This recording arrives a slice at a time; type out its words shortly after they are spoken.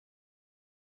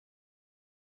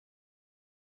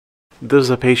This is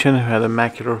a patient who had a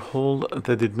macular hole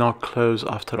that did not close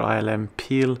after ILM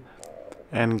peel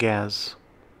and gas.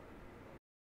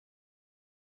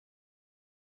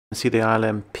 See the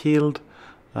ILM peeled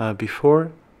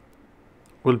before.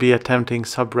 We'll be attempting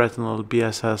subretinal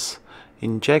BSS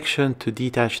injection to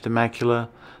detach the macula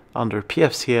under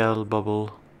PFCL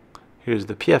bubble. Here's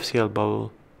the PFCL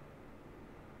bubble.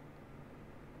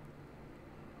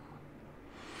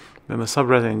 Then the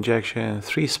subretinal injection in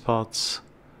 3 spots,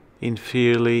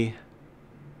 inferiorly,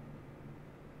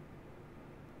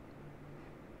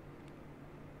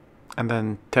 and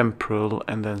then temporal,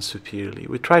 and then superiorly.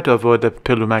 We try to avoid the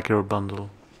pilomacular bundle.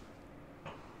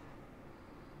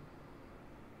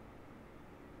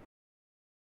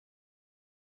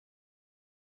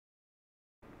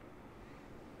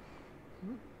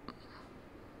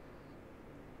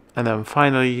 And then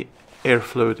finally, air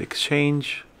fluid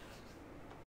exchange.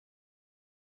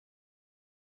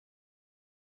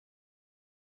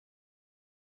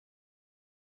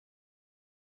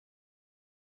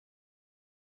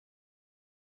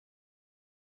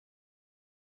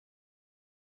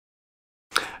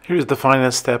 Here's the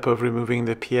final step of removing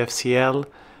the PFCL.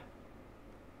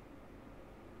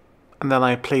 And then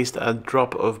I placed a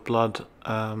drop of blood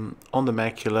on the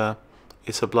macula.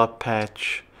 It's a blood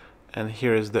patch. And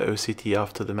here is the OCT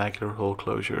after the macular hole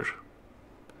closure.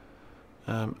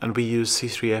 And we use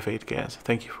C3F8 gas.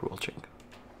 Thank you for watching.